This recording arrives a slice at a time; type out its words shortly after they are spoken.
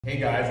Hey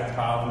guys, it's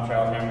Kyle from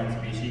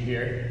Mitsubishi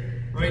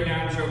here. Right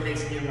now I'm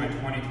showcasing you my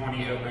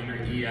 2020 Outlander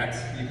EX.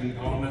 You can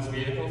own this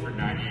vehicle for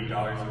 $98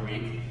 a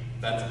week.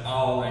 That's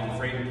all in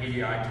freight and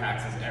PDI,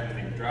 taxes,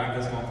 everything.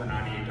 Drive this home for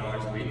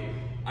 $98 a week.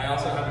 I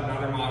also have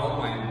another model,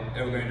 my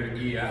Outlander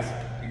ES.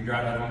 You can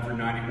drive that home for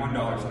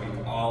 $91 a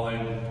week. All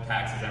in,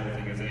 taxes,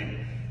 everything is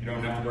in. You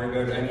don't have to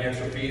worry about any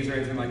extra fees or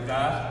anything like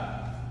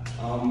that.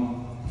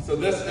 So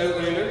this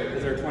Outlander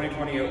is our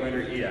 2020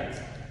 Outlander EX.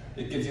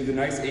 It gives you the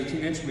nice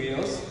 18-inch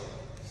wheels,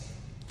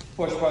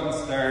 push button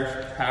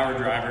start, power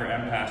driver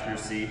and passenger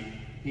seat,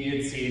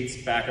 heated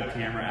seats, backup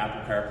camera,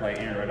 Apple CarPlay,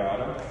 Android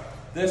Auto.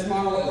 This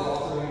model is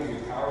also going to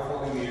be power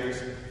folding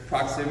mirrors,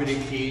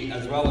 proximity key,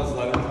 as well as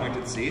leather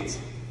pointed seats.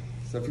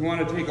 So if you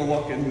want to take a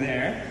look in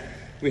there,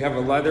 we have a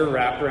leather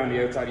wrap around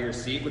the outside of your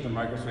seat with a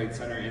microsuede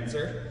center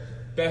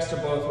insert. Best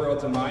of both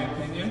worlds in my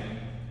opinion,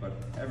 but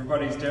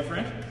everybody's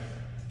different.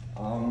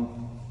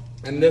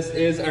 And this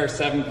is our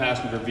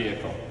 7-passenger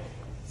vehicle.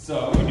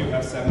 So we do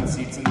have 7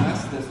 seats in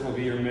this. This will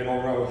be your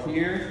middle row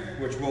here,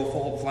 which will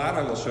fold flat.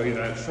 I will show you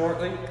that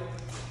shortly.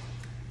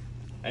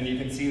 And you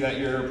can see that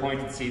your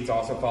pointed seats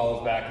also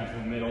follows back into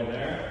the middle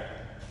there.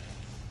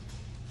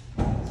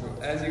 So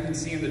as you can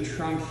see in the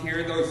trunk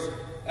here, those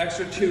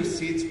extra 2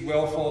 seats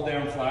will fold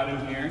down flat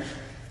in here.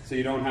 So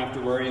you don't have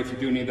to worry if you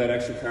do need that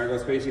extra cargo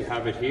space, you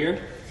have it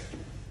here.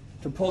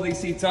 To pull these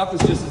seats up is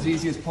just as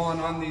easy as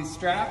pulling on these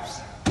straps.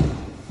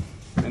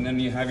 And then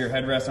you have your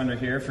headrest under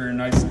here for your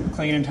nice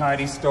clean and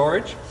tidy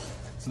storage.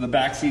 So the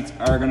back seats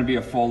are going to be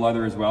a full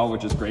leather as well,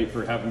 which is great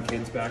for having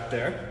kids back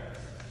there.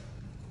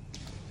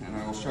 And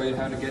I will show you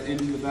how to get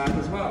into the back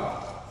as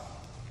well.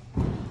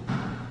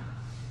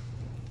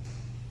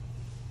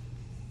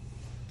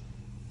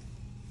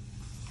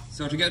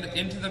 So to get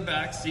into the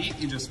back seat,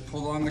 you just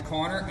pull on the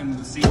corner and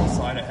the seat will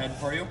slide ahead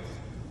for you.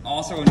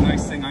 Also, a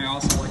nice thing I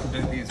also like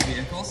about these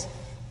vehicles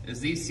is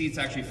these seats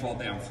actually fold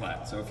down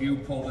flat. So if you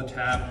pull the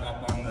tab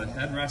up on the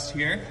headrest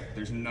here,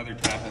 there's another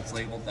tab that's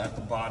labeled at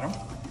the bottom.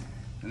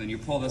 And then you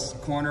pull this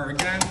corner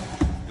again,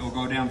 it will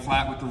go down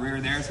flat with the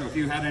rear there. So if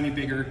you had any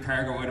bigger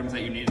cargo items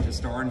that you needed to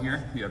store in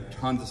here, you have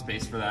tons of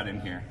space for that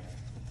in here.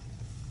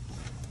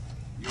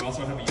 You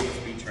also have a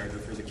USB charger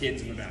for the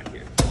kids in the back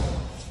here.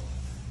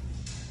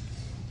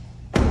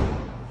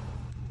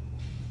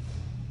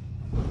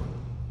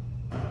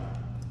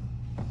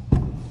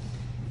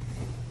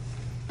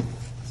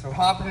 So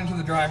hopping into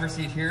the driver's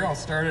seat here, I'll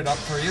start it up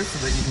for you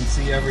so that you can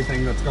see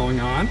everything that's going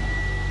on.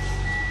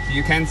 So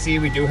you can see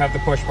we do have the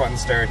push button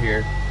start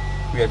here.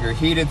 We have your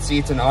heated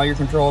seats and all your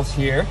controls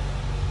here.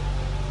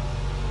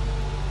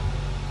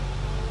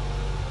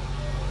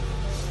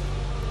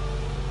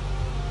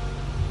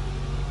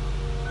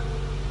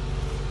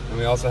 And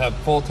we also have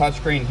full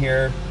touchscreen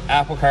here,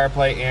 Apple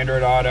CarPlay,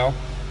 Android Auto.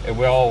 It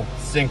will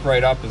sync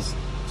right up as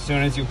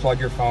soon as you plug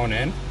your phone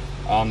in.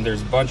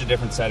 There's a bunch of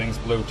different settings,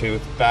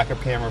 Bluetooth,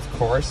 backup camera of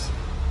course.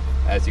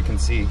 As you can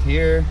see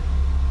here,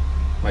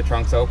 my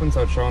trunk's open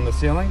so it's showing the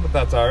ceiling, but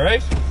that's all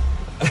right.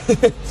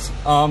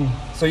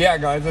 So yeah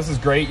guys, this is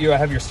great. You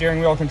have your steering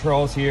wheel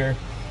controls here,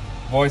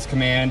 voice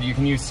command. You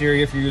can use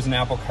Siri if you're using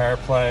Apple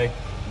CarPlay,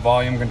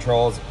 volume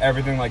controls,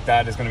 everything like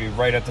that is going to be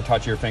right at the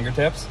touch of your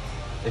fingertips.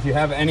 If you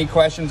have any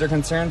questions or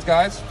concerns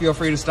guys, feel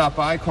free to stop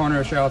by, corner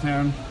of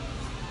Charlottetown.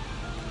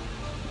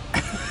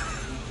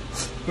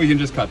 We can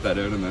just cut that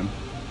out and then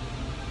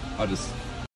I'll just